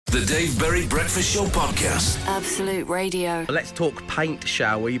The Dave Berry Breakfast Show Podcast. Absolute Radio. Let's talk paint,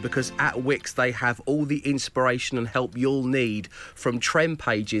 shall we? Because at Wickes they have all the inspiration and help you'll need, from trend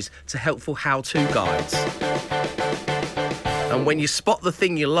pages to helpful how-to guides. And when you spot the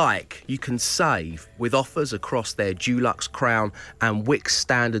thing you like, you can save with offers across their Dulux, Crown and Wickes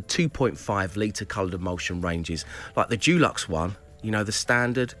standard 2.5 litre coloured emulsion ranges. Like the Dulux one, you know, the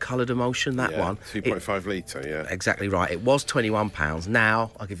standard coloured emulsion, that one. 2.5 litre, yeah. Exactly right. It was £21. Now,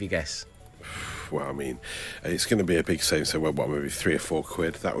 I'll give you a guess. Well, I mean, it's going to be a big saving, so what, maybe £3 or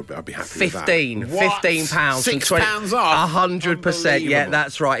 £4? I'd be happy with that. £15 £6 off? 100%, yeah,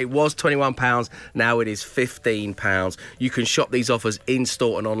 that's right. It was £21, now it is £15. You can shop these offers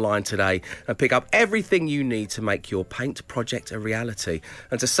in-store and online today and pick up everything you need to make your paint project a reality.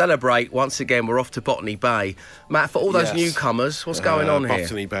 And to celebrate, once again, we're off to Botany Bay. Matt, for all those newcomers, what's going on here?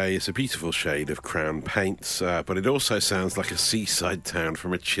 Botany Bay is a beautiful shade of Crown paints, but it also sounds like a seaside town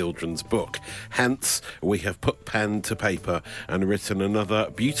from a children's book. Hence, we have put pen to paper and written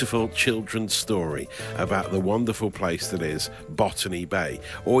another beautiful children's story about the wonderful place that is Botany Bay.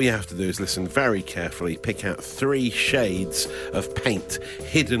 All you have to do is listen very carefully, pick out 3 shades of paint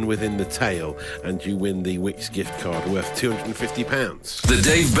hidden within the tail, and you win the Wickes gift card worth £250. The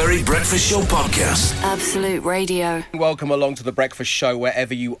Dave Berry Breakfast Show Podcast. Absolute Radio. Welcome along to the Breakfast Show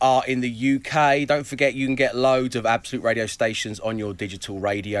wherever you are in the UK. Don't forget you can get loads of Absolute Radio stations on your digital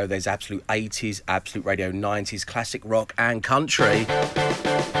radio. There's Absolute 80s, Absolute Radio 90s, classic rock and country.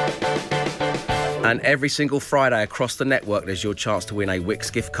 And every single Friday across the network, there's your chance to win a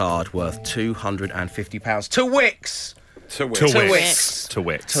Wickes gift card worth £250. To Wickes! To Wickes. To Wickes. To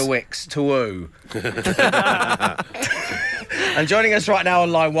Wickes. To Wickes. To woo. And joining us right now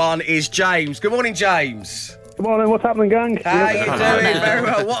on line 1 is James. Good morning, James. Good morning, what's happening, gang? How you doing? Very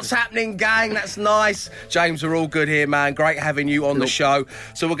well. What's happening, gang? That's nice. James, we're all good here, man. Great having you on the show.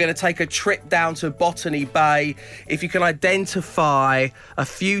 So we're going to take a trip down to Botany Bay. If you can identify a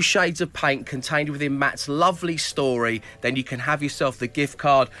few shades of paint contained within Matt's lovely story, then you can have yourself the gift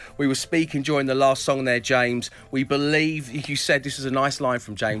card. We were speaking during the last song there, James. We believe, you said, this is a nice line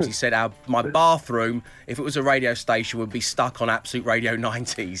from James. He said, my bathroom, if it was a radio station, would be stuck on Absolute Radio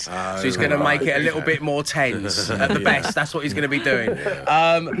 90s. So he's going to make it a little bit more tense. At the best, that's what he's going to be doing.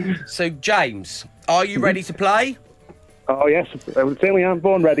 So, James, are you ready to play? Oh, yes, I certainly am.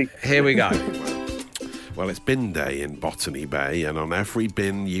 Born ready. Here we go. Well, it's bin day in Botany Bay, and on every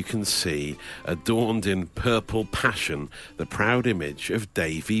bin you can see, adorned in purple passion, the proud image of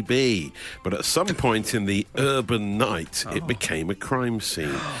Davy B. But at some point in the urban night, it became a crime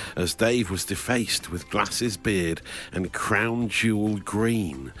scene, as Dave was defaced with glasses beard and crown jewelled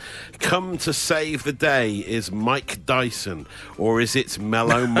green. Come to save the day is Mike Dyson, or is it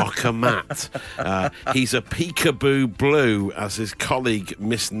Mellow Mocha Matt? He's a peekaboo blue, as his colleague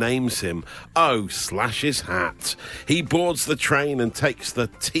misnames him. Oh, slash his hat. He boards the train and takes the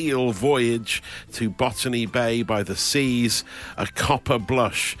teal voyage to Botany Bay by the seas. A copper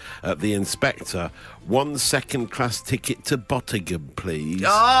blush at the inspector. 1 second-class ticket to Bottingham, please.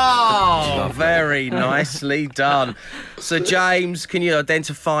 Oh, very nicely done. So, James, can you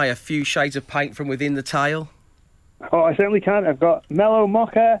identify a few shades of paint from within the tail? Oh, I certainly can. I've got Mellow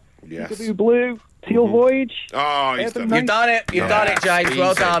Mocha, Peekaboo Blue, Teal Voyage. Oh, he's done You've done it. You've done it, James.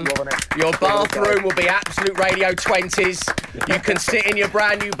 Well done. Your bathroom will be Absolute Radio 20s. You can sit in your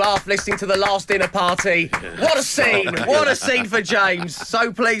brand new bath listening to The Last Dinner Party. What a scene. What a scene for James.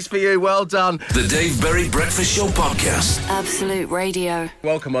 So pleased for you. Well done. The Dave Berry Breakfast Show Podcast. Absolute Radio.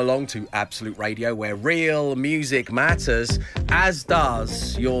 Welcome along to Absolute Radio, where real music matters, as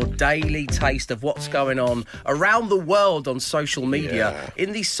does your daily taste of what's going on around the world on social media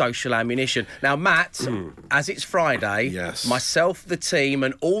in the social ammunition. Now, Matt, as it's Friday, myself, the team,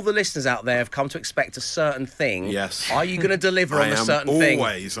 and all the listeners out there have come to expect a certain thing. Yes. Are you going to deliver on a certain thing?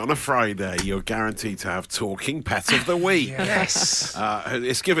 Always, on a Friday, you're guaranteed to have Talking Pet of the Week. Yes.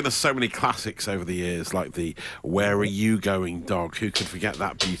 It's given us so many classics over the years, like the Where Are You Going dog. Who could forget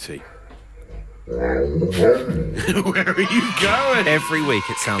that beauty? Where are you going? Every week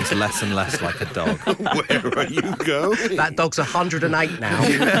it sounds less and less like a dog. Where are you going? That dog's 108 now.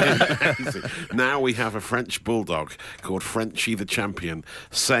 Now we have a French bulldog called Frenchie the Champion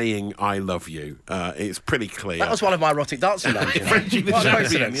saying I love you. It's pretty clear. That was one of my erotic dancing names. Frenchie the What a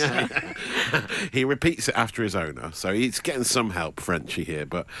Champion. coincidence. He repeats it after his owner, so he's getting some help, Frenchie, here.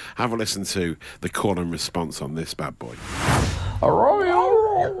 But have a listen to the call and response on this bad boy. I love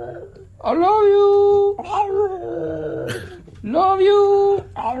you. I love you. Love you.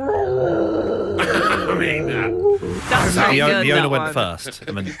 I mean, That's The good, owner that went one. first.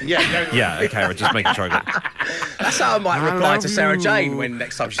 I mean, Yeah. yeah, okay, we're just making sure I got it. That's how I might reply to Sarah Jane when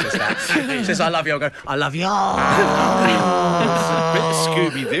next time she says that. She says, I love you. I'll go, I love you. It's a bit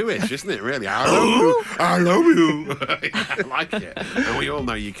Scooby-Doo-ish, isn't it, really? I love you. I like it. And we all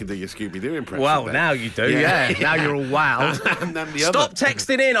know you can do your Scooby-Doo impression. Well, then. now you do, yeah. Now you're all wow. And then the Stop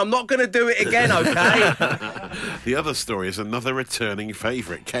texting in. I'm not going to do it again, okay? The other story is another returning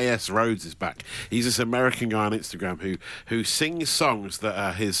favourite. KS Rhodes is back. He's this American guy on Instagram who sings songs that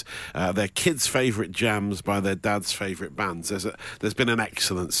are their kids' favourite jams by their dad's favourite bands. There's been an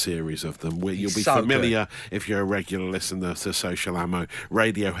excellent series of them. You'll be so familiar if you're a regular listener to Social Ammo.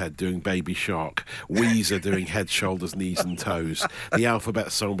 Radiohead doing Baby Shark, Weezer doing Head, Shoulders, Knees and Toes, the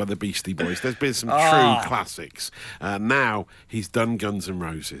Alphabet Song by the Beastie Boys. There's been some true classics. Now he's done Guns N'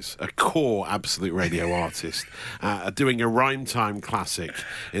 Roses, a core absolute radio artist, doing a rhyme time classic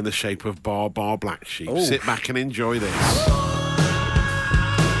in the shape of Bar Bar Black Sheep. Ooh. Sit back and enjoy this.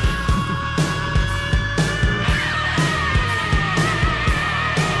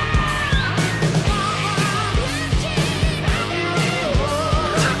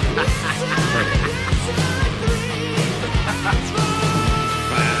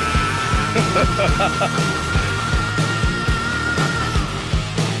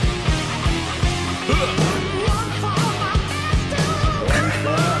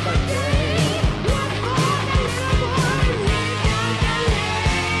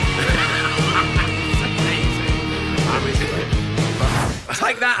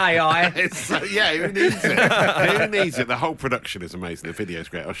 Take that, AI. Yeah, who needs it? Who needs it? The whole production is amazing. The video's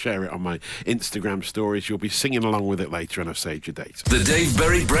great. I'll share it on my Instagram stories. You'll be singing along with it later, and I've saved your date. The Dave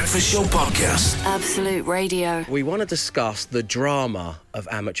Berry Breakfast Show Podcast. Absolute Radio. We want to discuss the drama of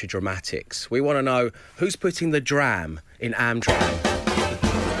amateur dramatics. We want to know who's putting the dram in Amdram.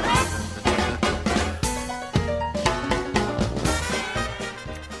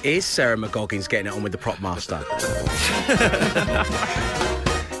 Is Sarah McGoggins getting it on with the prop master?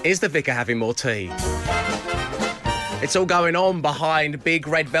 Is the vicar having more tea? It's all going on behind big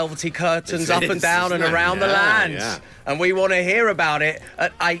red velvety curtains up and down and around the land. Yeah. And we want to hear about it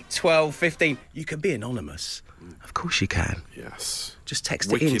at 8, 12, 15. You can be anonymous. Of course you can. Yes. Just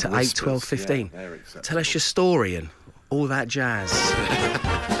text Wicked it in to 8, whispers. 12, 15. Yeah, they're acceptable. Tell us your story and all that jazz.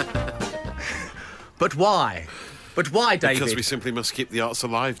 But why? But why, David? Because we simply must keep the arts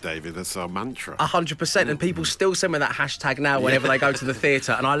alive, David. That's our mantra. 100%, and people still send me that hashtag now whenever they go to the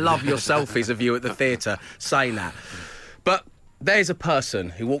theatre, and I love your selfies of you at the theatre saying that. But there's a person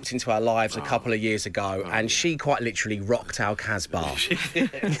who walked into our lives a couple of years ago, and she quite literally rocked our Casbah.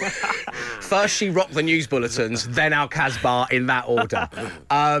 First she rocked the news bulletins, then our Casbah in that order.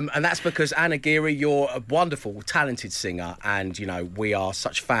 And that's because, Anna Geary, you're a wonderful, talented singer, and, you know, we are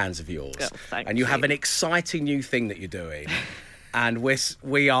such fans of yours. Oh, thank and you you. have an exciting new thing that you're doing. And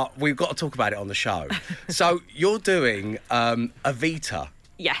we've got to talk about it on the show. So you're doing Evita.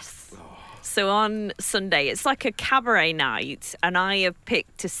 Yes. So on Sunday, it's like a cabaret night, and I have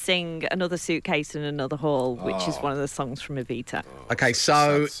picked to sing Another Suitcase in Another Hall, which is one of the songs from Evita. Okay,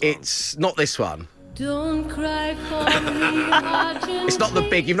 so it's not this one. Don't cry for me. It's not the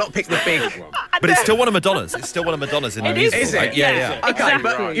big. You've not picked the big one. But it's still one of Madonna's. It's still one of Madonna's in the It musical. is it? right? Yeah. Okay, Exactly.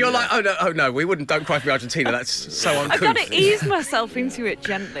 but you're like, oh no, we wouldn't. Don't cry for me, Argentina. That's so uncouth. I've got to ease myself into it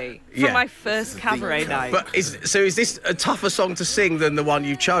gently for Yeah. my first cabaret night. But is this a tougher song to sing than the one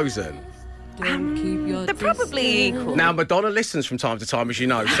you've chosen? Don't keep your They're probably distance. equal. Now, Madonna listens from time to time, as you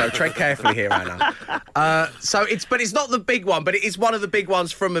know, so tread carefully here, Anna. But it's not the big one, but it is one of the big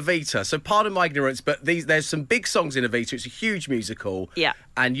ones from Evita. So pardon my ignorance, but there's some big songs in Evita. It's a huge musical. Yeah.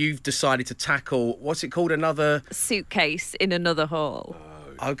 And you've decided to tackle, what's it called, Another... Suitcase in Another Hall.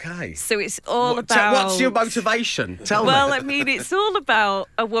 Okay. So it's all about... What's your motivation? Tell Well, me. I mean, it's all about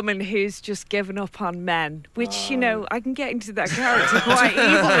a woman who's just given up on men, which, you know, I can get into that character quite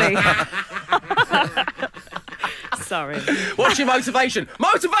easily. Sorry. What's your motivation?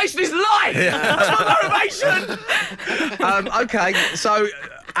 Motivation is life! That's my motivation! Okay, so...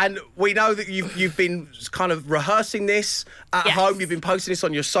 And we know that you've been kind of rehearsing this at Yes. home. You've been posting this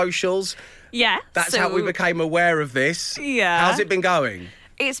on your socials. Yeah. That's so how we became aware of this. Yeah. How's it been going?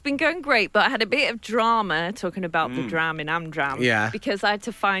 It's been going great, but I had a bit of drama talking about the dram in Amdram. Yeah. Because I had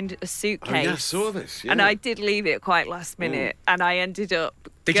to find a suitcase. Oh, yeah, I saw this. Yeah. And I did leave it quite last minute, and I ended up...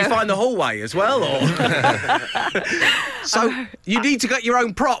 Did you find the hallway as well, or? So you need to get your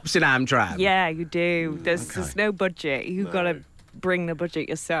own props in Amdram. Yeah, you do. There's no budget. You've got to bring the budget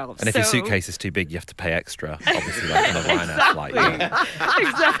yourself. And if your suitcase is too big, you have to pay extra. Obviously, like on a Ryanair flight. Yeah.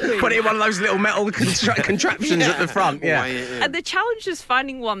 Exactly. Put it in one of those little metal contraptions at the front. Yeah. And the challenge was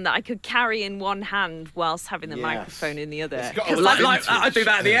finding one that I could carry in one hand whilst having the microphone in the other. Like I do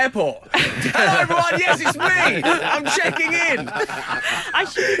that at the airport. Hello, everyone. Yes, it's me. I'm checking in. I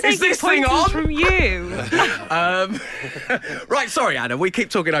should be Is taking this thing pointers on? from you. Right, sorry, Anna. We keep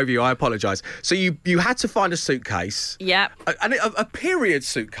talking over you. I apologise. So you had to find a suitcase. Yep. And a period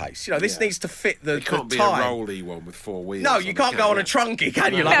suitcase. You know, this needs to fit the It can't be time. a rolly one with 4 wheels. No, you can't go on a trunky,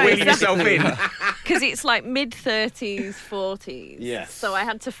 can you? Like No, wheeling yourself in. Because it's like mid-30s, 40s. Yes. So I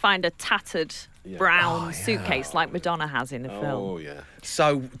had to find a tattered brown suitcase like Madonna has in the film. Oh, yeah.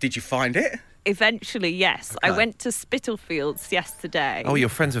 So, did you find it? Eventually, yes. I went to Spitalfields yesterday. Oh, you're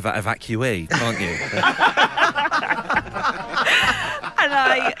friends with that evacuee, aren't you?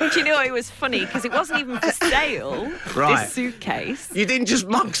 And do you know, it was funny because it wasn't even for sale, Right. this suitcase. You didn't just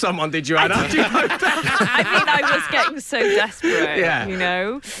mug someone, did you, Anna? Do you know that? I mean, I was getting so desperate, Yeah. you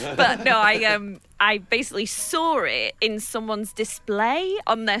know. But no, I basically saw it in someone's display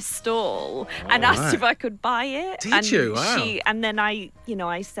on their stall and asked if I could buy it. Did and you? Wow. And then I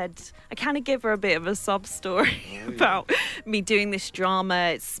said, I kind of gave her a bit of a sob story about me doing this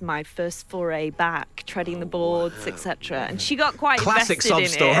drama. It's my first foray back, treading the boards, etc. And she got quite Classic invested sob in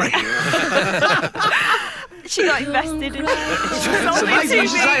story. it. She got invested in it. She It's sold amazing you it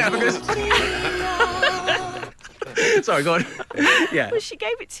should to say me. that because... Sorry, go on. Yeah. Well, she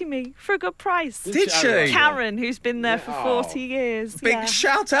gave it to me for a good price. Did she? Karen, who's been there for 40 years. Big yeah.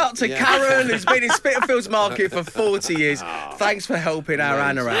 shout out to Karen, who's been in Spitalfields Market for 40 years. Thanks for helping our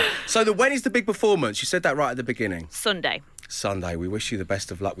Anna out. So, when is the big performance? You said that right at the beginning. Sunday. Sunday. We wish you the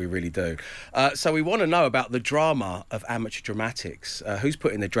best of luck. We really do. So we want to know about the drama of amateur dramatics. Who's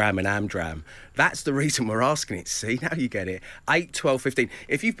putting the dram in Amdram? That's the reason we're asking it. See, now you get it. 8, 12, 15.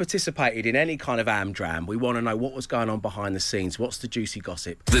 If you've participated in any kind of Amdram, we want to know what was going on behind the scenes. What's the juicy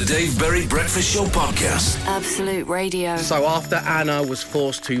gossip? The Dave Berry Breakfast Show Podcast. Absolute Radio. So after Anna was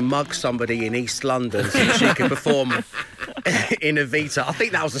forced to mug somebody in East London so she could perform in Evita, I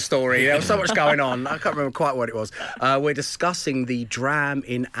think that was the story. There was so much going on. I can't remember quite what it was. We're discussing the dram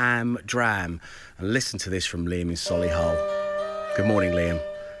in Amdram. And listen to this from Liam in Solihull. Good morning, Liam.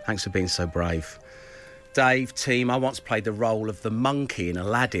 Thanks for being so brave. Dave, team, I once played the role of the monkey in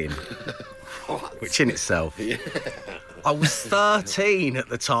Aladdin. Which in itself... I was 13 at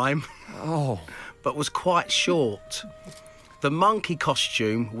the time. But was quite short. The monkey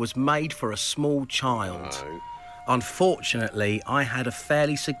costume was made for a small child. Unfortunately, I had a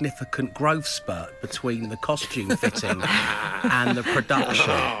fairly significant growth spurt between the costume fitting and the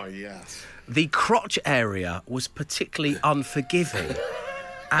production. Oh, yes. The crotch area was particularly unforgiving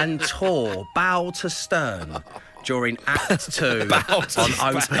and tore bow to stern during Act 2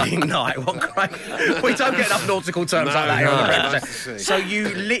 on opening night. What great... We don't get enough nautical terms like that here on the breakfast show. So you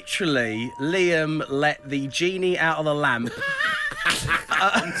literally, Liam, let the genie out of the lamp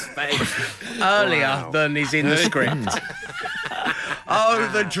earlier than is in the script. Oh,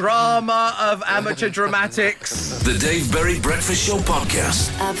 the drama of amateur dramatics. The Dave Berry Breakfast Show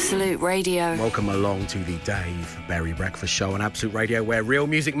Podcast. Absolute Radio. Welcome along to the Dave Berry Breakfast Show on Absolute Radio, where real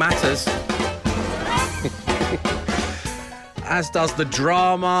music matters. As does the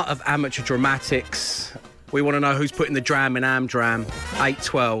drama of amateur dramatics. We want to know who's putting the dram in Amdram. 8,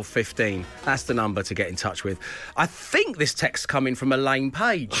 12, 15. That's the number to get in touch with. I think this text coming from Elaine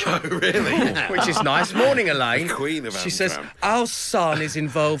Page. Oh, really? Which is nice. Morning, Elaine. The queen of She Amdram. says, our son is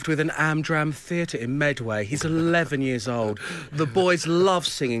involved with an Amdram theatre in Medway. He's 11 years old. The boys love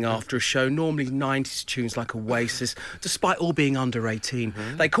singing after a show, normally 90s tunes like Oasis, despite all being under 18.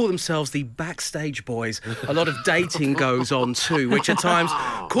 They call themselves the Backstage Boys. A lot of dating goes on too, which at times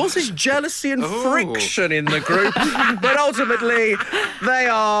causes jealousy and friction in the group. But ultimately, they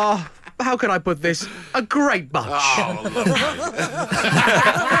are... How can I put this? A great bunch.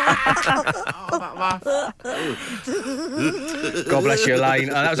 God bless you, Elaine.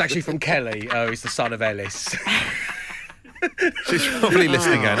 That was actually from Kelly, who's the son of Ellis. She's probably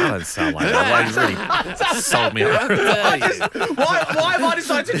listening going, that doesn't sound like that. Why really sold me out? Why have I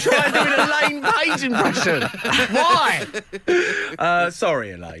decided to try and do an Elaine Page impression? Why?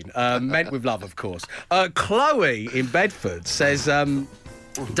 Sorry, Elaine. Meant with love, of course. Chloe in Bedford says...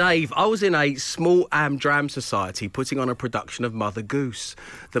 Dave, I was in a small Amdram society putting on a production of Mother Goose.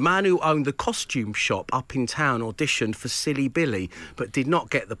 The man who owned the costume shop up in town auditioned for Silly Billy, but did not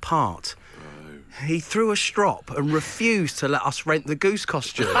get the part. He threw a strop and refused to let us rent the goose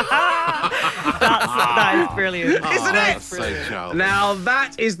costume. That is brilliant. Isn't it? So childish. Now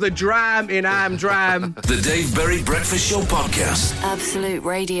that is the dram in Amdram. The Dave Berry Breakfast Show Podcast. Absolute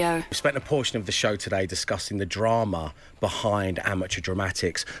Radio. We spent a portion of the show today discussing the drama behind amateur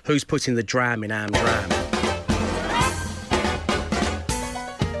dramatics. Who's putting the dram in Amdram?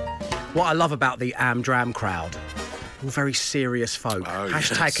 What I love about the Amdram crowd, all very serious folk.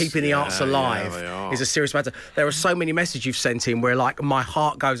 Hashtag keeping the arts alive is a serious matter. There are so many messages you've sent in where, like, my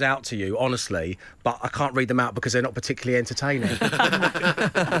heart goes out to you, honestly, but I can't read them out because they're not particularly entertaining.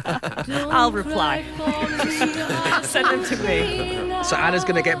 I'll reply. Send them to me. So Anna's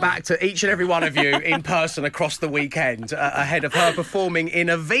going to get back to each and every one of you in person across the weekend ahead of her performing in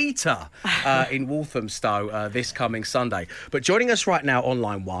Evita in Walthamstow this coming Sunday. But joining us right now on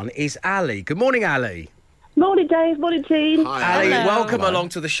line one is Ali. Good morning, Ali. Morning, Dave. Morning, team. Hi, Ali. Welcome along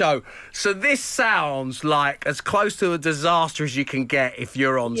to the show. So this sounds like as close to a disaster as you can get if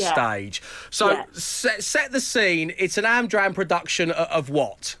you're on stage. So set the scene. It's an Amdram production of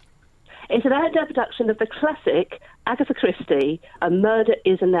what? It's an Amdram production of the classic Agatha Christie, A Murder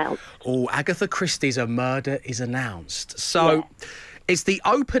is Announced. Oh, Agatha Christie's A Murder is Announced. So it's the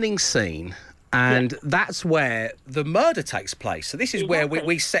opening scene. And that's where the murder takes place. So this is where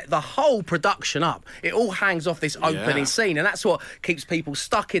we set the whole production up. It all hangs off this opening scene. And that's what keeps people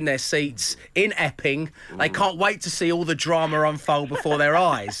stuck in their seats in Epping. They can't wait to see all the drama unfold before their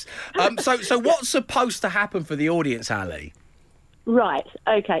eyes. So what's supposed to happen for the audience, Ali? Right,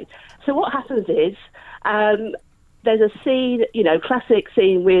 OK. So what happens is there's a scene, classic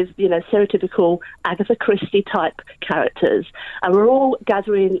scene with, stereotypical Agatha Christie type characters. And we're all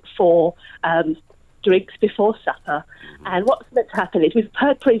gathering for drinks before supper. And what's meant to happen is we've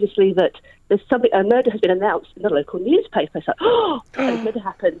heard previously that a murder has been announced in the local newspaper. So, and it's meant to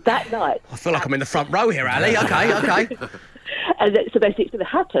happen that night. I feel like I'm in the front row here, Ali. OK. And so basically it's going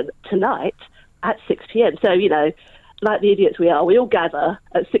to happen tonight at 6 p.m. So, like the idiots we are, we all gather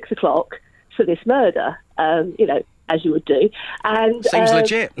at 6 o'clock for this murder, as you would do. And seems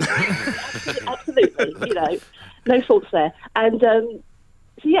legit. Absolutely, no faults there. And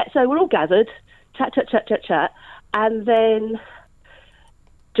so we're all gathered, chat, and then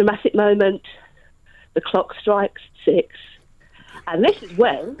dramatic moment, the clock strikes 6, and this is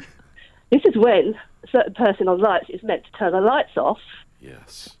when a certain person on lights is meant to turn the lights off.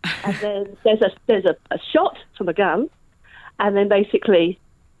 Yes. And then there's a shot from a gun, and then basically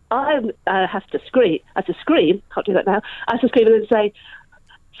I have to scream. Can't do that now. I have to scream and then say,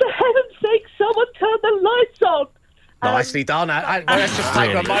 "For heaven's sake, someone turn the lights on!" Nicely done. Let's just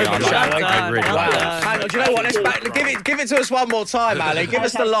take a moment, shall we? Wow. Hang on, do you know what? Let's give it to us one more time, Ali. Give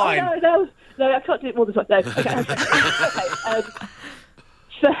us the line. Oh, no, I can't do it more than once. No. Okay.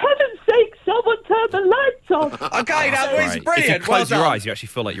 For heaven's sake, someone turn the lights on. OK, that was brilliant. If you close your eyes, you actually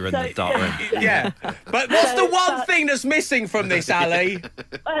feel like you're in the dark room. Yeah. But what's the one thing that's missing from this, Ali?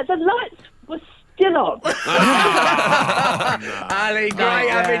 The lights were still on. Ali, great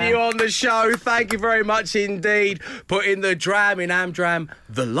having you on the show. Thank you very much indeed. Putting the dram in Amdram.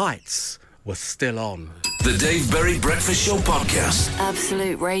 The lights were still on. The Dave Berry Breakfast Show Podcast.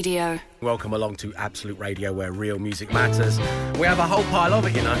 Absolute Radio. Welcome along to Absolute Radio, where real music matters. We have a whole pile of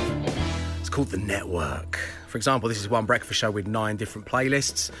it, It's called The Network. For example, this is one breakfast show with 9 different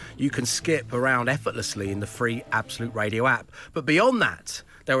playlists. You can skip around effortlessly in the free Absolute Radio app. But beyond that,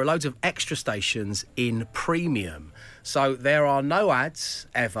 there are loads of extra stations in premium. So there are no ads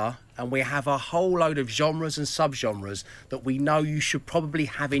ever, and we have a whole load of genres and subgenres that we know you should probably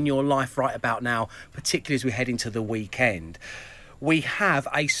have in your life right about now, particularly as we head into the weekend. We have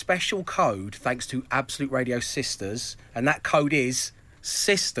a special code thanks to Absolute Radio Sisters, and that code is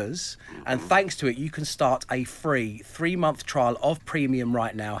Sisters, and thanks to it you can start a free 3-month trial of premium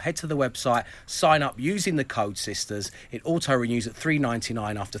right now. Head to the website, sign up using the code Sisters. It auto renews at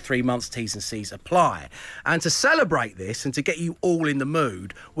 $3.99 after 3 months. T's and C's apply. And to celebrate this and to get you all in the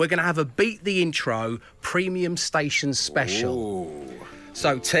mood, we're going to have a Beat the Intro premium station special. Ooh.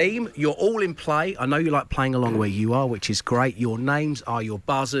 So, team, you're all in play. I know you like playing along where you are, which is great. Your names are your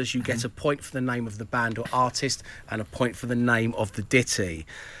buzzers. You get a point for the name of the band or artist and a point for the name of the ditty.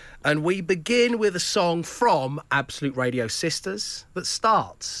 And we begin with a song from Absolute Radio Sisters that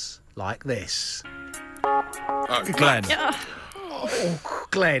starts like this. Glenn. Oh,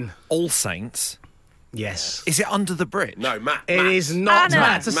 Glenn. All Saints. Yes. Is it Under the Bridge? No, Matt. It is not Anna.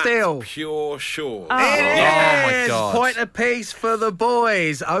 Matt to steal. Pure Shore. It is. Oh, my God. Point apiece for the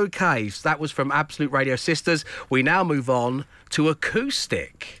boys. OK, so that was from Absolute Radio Sisters. We now move on to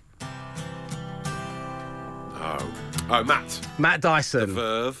acoustic. Oh, Matt. Matt Dyson.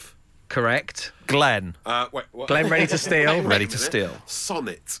 Verve. Correct. Glenn. Wait, what? Glenn, ready to steal? Ready to steal.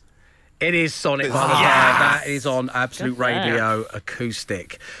 Sonnet. It is Sonic Lullaby. That is on Absolute Radio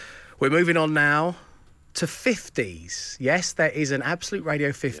Acoustic. We're moving on now to 50s. Yes, there is an Absolute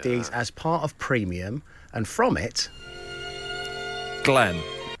Radio 50s as part of Premium, and from it... Glenn.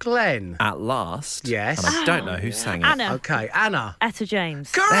 At last. Yes. And I don't know who sang it. Anna. Okay, Anna. Etta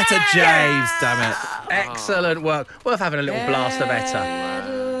James. Correct! Etta James, damn it. Excellent work. Worth having a little blast of Etta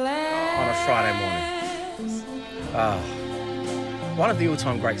on a Friday morning. Oh, one of the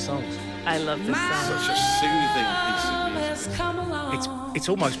all-time great songs. I love this song. Such a soothing piece of music. It's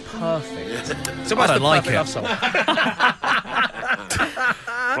almost perfect. It's I almost don't a like perfect it. love song.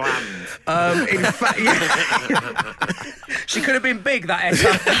 Bland. In fact, she could have been big, that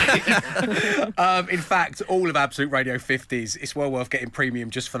Etta. In fact, all of Absolute Radio 50s, it's well worth getting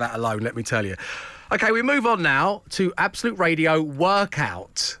Premium just for that alone, let me tell you. Okay, we move on now to Absolute Radio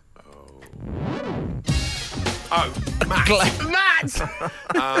Workout. Oh, Matt. Matt!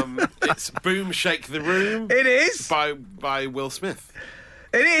 It's Boom Shake the Room. It is. By Will Smith.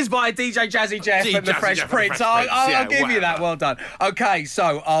 It is by DJ Jazzy Jeff and the Fresh Prince. I'll give you that. Well done. Okay,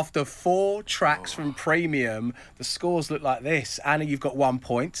 so after 4 tracks from Premium, the scores look like this. Anna, you've got 1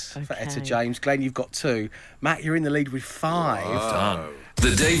 point for Etta James. Glenn, you've got 2. Matt, you're in the lead with 5. Done.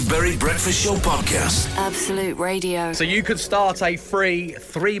 The Dave Berry Breakfast Show Podcast. Absolute Radio. So you could start a free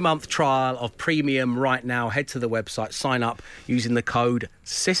 3-month trial of Premium right now. Head to the website, sign up using the code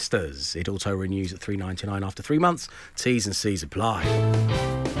SISTERS. It auto renews at $3.99 after 3 months. T's and C's apply.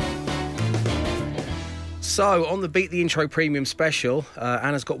 So on the Beat the Intro Premium special,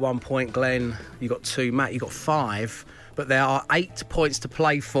 Anna's got 1 point. Glenn, you got 2. Matt, you got 5. But there are 8 points to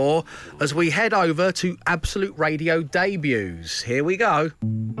play for as we head over to Absolute Radio debuts. Here we go.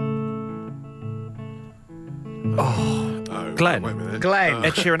 Oh, Glenn. Wait a minute. Glenn.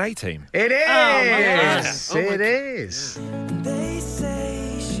 Ed Sheeran A-Team. It is. Oh, my It is.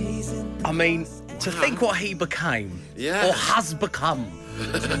 I mean, to think what he became or has become.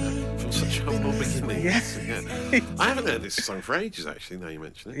 From such humble beginnings. Yeah. I haven't heard this song for ages, actually, now you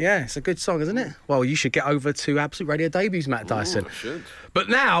mention it. Yeah, it's a good song, isn't it? Well, you should get over to Absolute Radio debuts, Matt Dyson. I should. But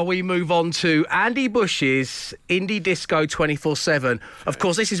now we move on to Andy Bush's Indie Disco 24/7. Of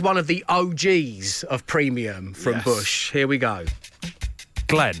course, this is one of the OGs of Premium from Bush. Here we go.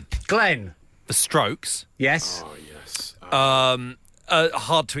 Glenn. The Strokes. Yes. Oh, yes.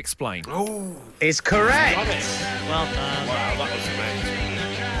 Hard to explain. Oh. Is correct. Well done. Wow, that was amazing.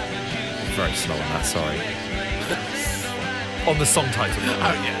 Very slow on that, sorry. On the song title.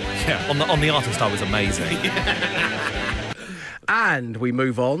 Yeah. On the artist, I was amazing. And we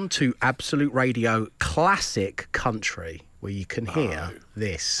move on to Absolute Radio Classic Country, where you can hear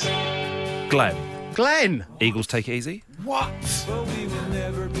this. Glenn. Eagles Take It Easy. What?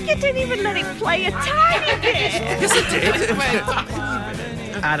 You didn't even let him play a tiny bit. Yes, I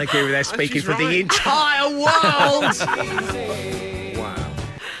did. Anna Geary there speaking she's for the right. entire world.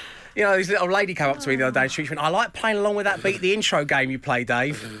 You know, this little lady came up to me the other day and she went, I like playing along with that Beat the Intro game you play,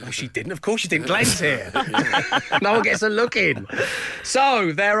 Dave. No, she didn't. Of course she didn't. Glenn's here. No one gets a look in.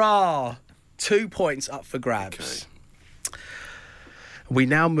 So there are 2 points up for grabs. Okay. We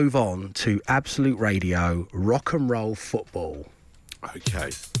now move on to Absolute Radio Rock and Roll Football.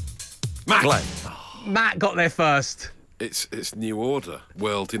 Okay. Matt. Glenn. Matt got there first. It's New Order.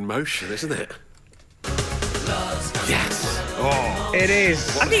 World in Motion, isn't it? Yes. Oh. It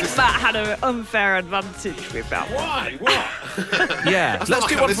is. I think Matt had an unfair advantage with that one. Why? What? Yeah. Let's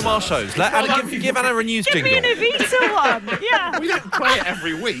do one from our shows. Give Anna a news Give me jingle. an Evita one. Yeah. We don't play it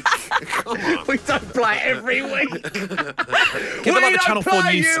every week. Come on. We don't play it every week. Give it like the Channel 4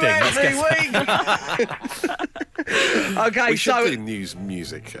 news sting. Let's get Okay, We should so do news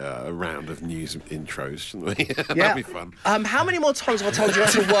music, a round of news intros, shouldn't we? yeah. That'd be fun. How many more times have I told you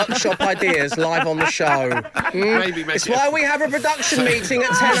not to workshop ideas live on the show? Maybe It's why we have a production meeting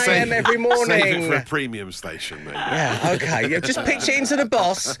at 10 a.m. every Save it morning. for a premium station, maybe. Yeah, okay. Yeah, just pitch it into the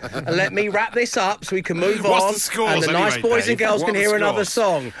boss and let me wrap this up so we can move What's on. the scores and the nice anyway, boys and Dave? girls What can are the hear another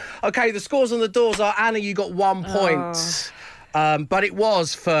scores? song. Okay, the scores on the doors are Anna, you got 1 point. But it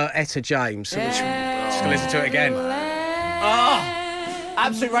was for Etta James. So just gonna listen to it again.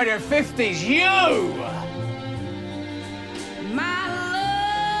 Absolute Radio 50s, you! My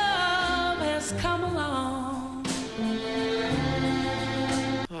love has come along.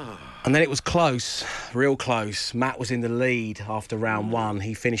 And then it was close, real close. Matt was in the lead after round 1.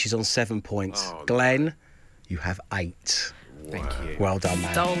 He finishes on 7 points. Glenn, you have 8. Thank you. Well done,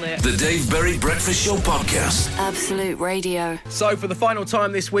 man. Stole it. The Dave Berry Breakfast Show Podcast. Absolute Radio. So for the final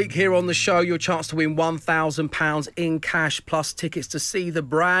time this week here on the show, your chance to win £1,000 in cash plus tickets to see the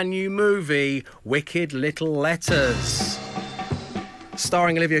brand new movie, Wicked Little Letters.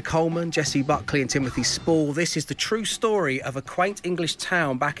 Starring Olivia Colman, Jessie Buckley and Timothy Spall, this is the true story of a quaint English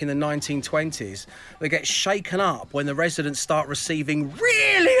town back in the 1920s that gets shaken up when the residents start receiving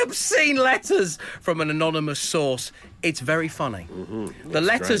really obscene letters from an anonymous source. It's very funny. The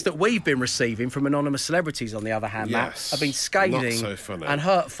letters that we've been receiving from anonymous celebrities, on the other hand, Matt, have been scathing and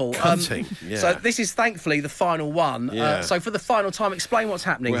hurtful. Cutting, So this is thankfully the final one. So for the final time, explain what's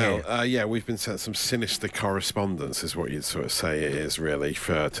happening here. We've been sent some sinister correspondence, is what you'd sort of say it is, really,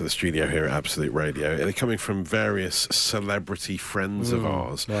 to the studio here at Absolute Radio. They're coming from various celebrity friends of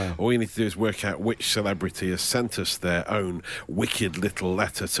ours. Wow. All you need to do is work out which celebrity has sent us their own wicked little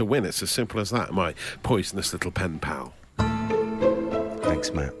letter to win. It's as simple as that, my poisonous little pen pal.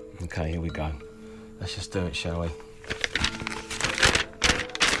 Thanks, Matt. Okay, here we go. Let's just do it, shall we?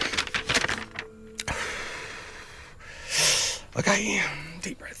 Okay,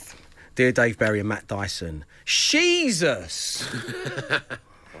 deep breath. Dear Dave Berry and Matt Dyson, Jesus!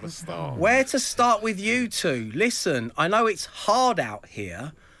 What a start. Where to start with you two? Listen, I know it's hard out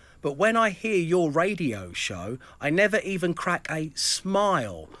here, but when I hear your radio show, I never even crack a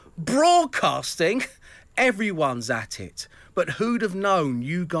smile. Broadcasting? Everyone's at it. But who'd have known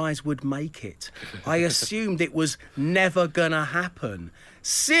you guys would make it? I assumed it was never gonna happen.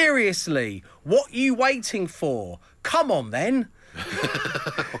 Seriously, what you waiting for? Come on then.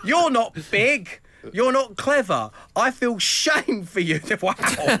 You're not big. You're not clever. I feel shame for you. Wow.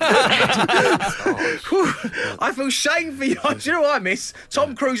 I feel shame for you. Do you know what I miss?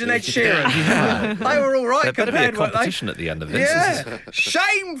 Tom Cruise and Ed Sheeran. They were all right. There better be a compared, weren't they? competition at the end of this. Yeah.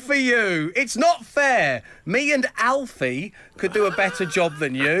 Shame for you. It's not fair. Me and Alfie could do a better job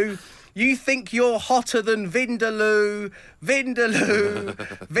than you. You think you're hotter than Vindaloo,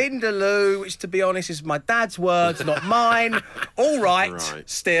 which, to be honest, is my dad's words, not mine. All right,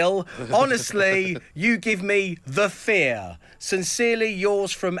 still. Honestly, you give me the fear. Sincerely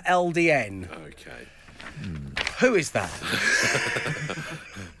yours from LDN. Okay. Who is that?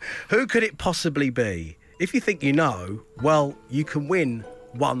 Who could it possibly be? If you think you know, well, you can win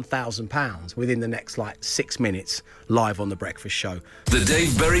 £1,000 within the next 6 minutes live on The Breakfast Show. The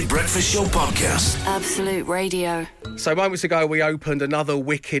Dave Berry Breakfast Show Podcast. Absolute Radio. So moments ago we opened another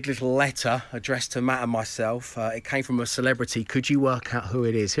wicked little letter addressed to Matt and myself. It came from a celebrity. Could you work out who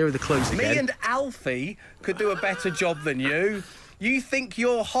it is? Here are the clues again. Me and Alfie could do a better job than you. You think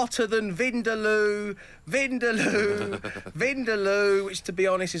you're hotter than Vindaloo, which, to be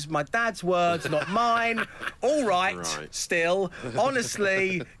honest, is my dad's words, not mine. All right, still.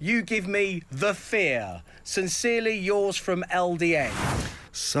 Honestly, you give me the fear. Sincerely yours from LDN.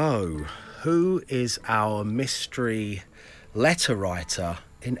 So, who is our mystery letter writer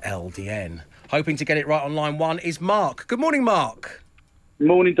in LDN? Hoping to get it right on line one is Mark. Good morning, Mark.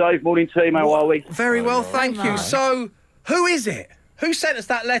 Morning, Dave. Morning, team. How are we? Very well, thank you. So, who is it? Who sent us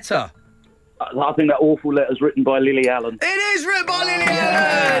that letter? I think that awful letter's written by Lily Allen. It is written by Lily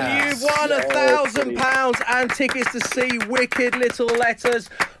Allen. You've won £1,000 and tickets to see Wicked Little Letters.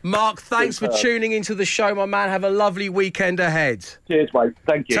 Mark, thanks for tuning into the show, my man. Have a lovely weekend ahead. Cheers, mate.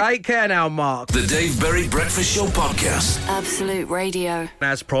 Thank you. Take care now, Mark. The Dave Berry Breakfast Show Podcast. Absolute Radio.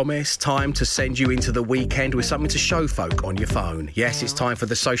 As promised, time to send you into the weekend with something to show folk on your phone. Yes, it's time for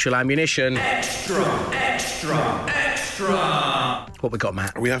the social ammunition. Extra, extra, extra. What we got,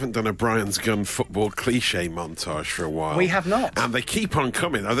 Matt? We haven't done a Brian's Gun football cliche montage for a while. We have not. And they keep on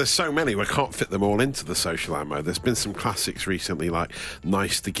coming. Oh, there's so many, we can't fit them all into the social ammo. There's been some classics recently, like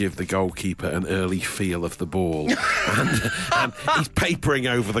nice to give the goalkeeper an early feel of the ball. and he's papering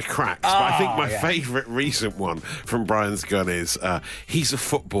over the cracks. But I think my favourite recent one from Brian's Gun is he's a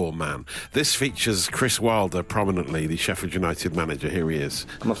football man. This features Chris Wilder prominently, the Sheffield United manager. Here he is.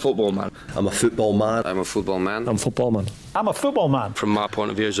 I'm a football man. I'm a football man. I'm a football man. I'm a football man. I'm a football man. From my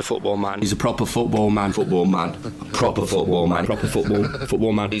point of view, as a football man, he's a proper football man. Football man. Proper football man. Proper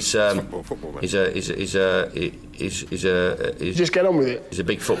football man. He's football man. He's just get on with it. He's a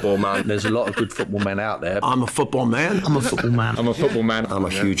big football man. There's a lot of good football men out there. I'm a football man. I'm a football man. I'm a football man. I'm a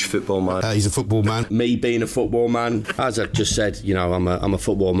huge football man. He's a football man. Me being a football man, as I just said, you know, I'm a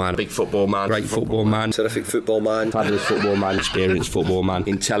football man. Big football man. Great football man. Terrific football man. Fabulous football man. Experienced football man.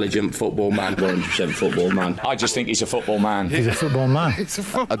 Intelligent football man. 100% football man. I just think he's a football man. He's a football man.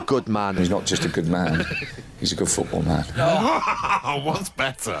 A good man. He's not just a good man. He's a good football man. What's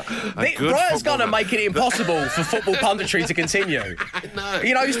better? Brian's going to make it impossible for for football punditry to continue. No.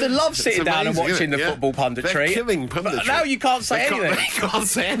 You know, I used to love sitting down and amazing, watching isn't the it? football punditry. They're killing punditry. But now you can't say anything. They can't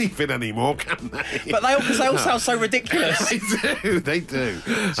say anything anymore, can they? But because they all sound so ridiculous. They do.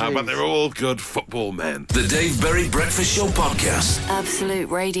 But they're all good football men. The Dave Berry Breakfast Show Podcast. Absolute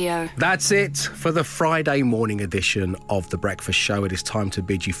Radio. That's it for the Friday morning edition of The Breakfast Show. It is time to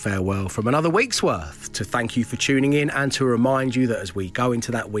bid you farewell from another week's worth, to thank you for tuning in and to remind you that as we go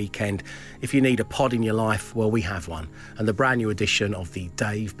into that weekend, if you need a pod in your life, well, we have one. And the brand new edition of the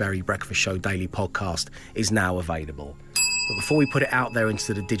Dave Berry Breakfast Show Daily Podcast is now available. But before we put it out there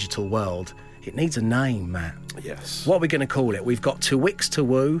into the digital world, it needs a name, Matt. Yes. What are we going to call it? We've got To Wickes to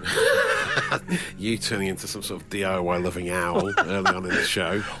Woo. You turning into some sort of DIY loving owl early on in the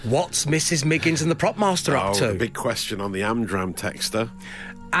show. What's Mrs. Miggins and the Prop Master up to? The big question on the Amdram texter.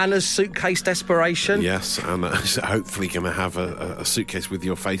 Anna's suitcase desperation. Yes, and hopefully going to have a suitcase with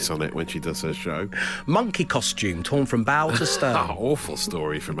your face on it when she does her show. Monkey costume torn from bow to stern. Awful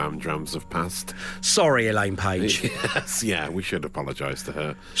story from Amdrams of past. Sorry, Elaine Page. Yes, yeah, we should apologise to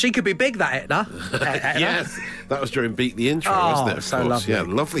her. She could be big, that Etna. Yes, that was during Beat the Intro, wasn't it? Of so course. lovely. Yeah,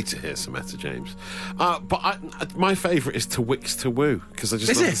 lovely to hear some Etta James. But my favourite is To Wickes to Woo, because I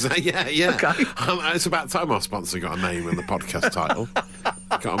just love to say, yeah. Okay. It's about time our sponsor got a name in the podcast title.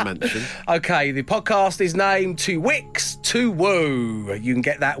 Got to mention. Okay, the podcast is named To Wickes to Woo. You can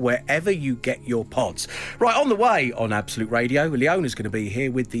get that wherever you get your pods. Right, on the way on Absolute Radio, Leona's going to be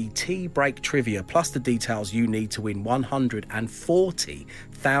here with the tea break trivia, plus the details you need to win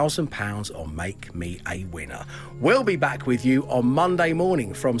 £140,000 on Make Me a Winner. We'll be back with you on Monday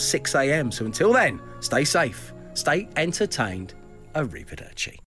morning from 6 a.m. So until then, stay safe, stay entertained. Arrivederci.